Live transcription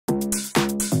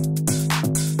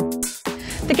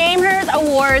The gameHERs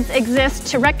Awards exist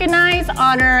to recognize,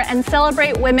 honor, and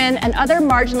celebrate women and other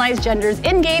marginalized genders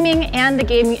in gaming and the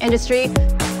gaming industry.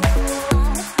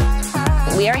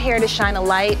 We are here to shine a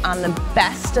light on the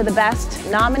best of the best,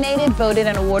 nominated, voted,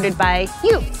 and awarded by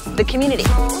you, the community.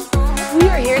 We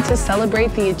are here to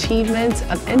celebrate the achievements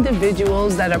of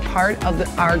individuals that are part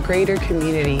of our greater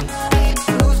community.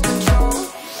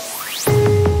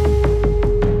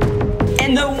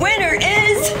 And the winner is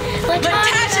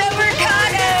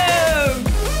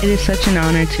It is such an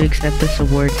honor to accept this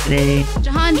award today.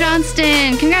 Jahan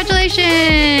Johnston, congratulations!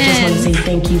 I just want to say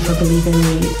thank you for believing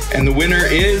in me. And the winner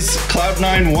is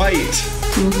Cloud9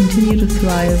 White. We will continue to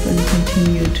thrive and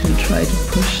continue to try to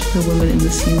push the women in the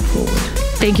scene forward.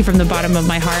 Thank you from the bottom of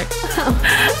my heart.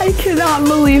 I cannot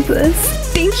believe this.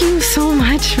 Thank you so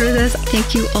much for this.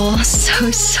 Thank you all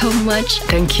so much.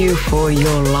 Thank you for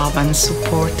your love and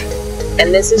support.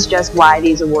 And this is just why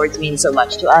these awards mean so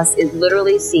much to us, is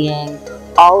literally seeing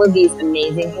all of these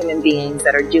amazing human beings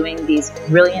that are doing these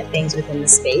brilliant things within the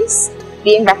space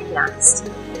being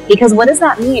recognized. Because what does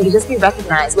that mean to just be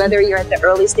recognized? Whether you're at the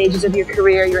early stages of your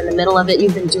career, you're in the middle of it,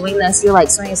 you've been doing this, you're like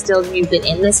Sonia Still, you've been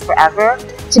in this forever.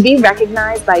 To be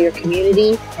recognized by your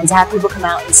community and to have people come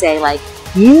out and say like,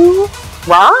 you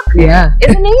rock? Yeah.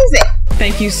 It's amazing.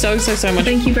 Thank you so much.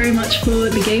 Thank you very much for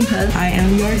the gameHERs. I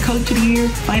am your Coach of the Year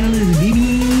finalist,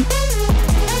 Bibi.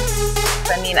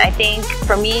 I mean, I think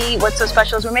for me, what's so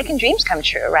special is we're making dreams come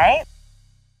true, right?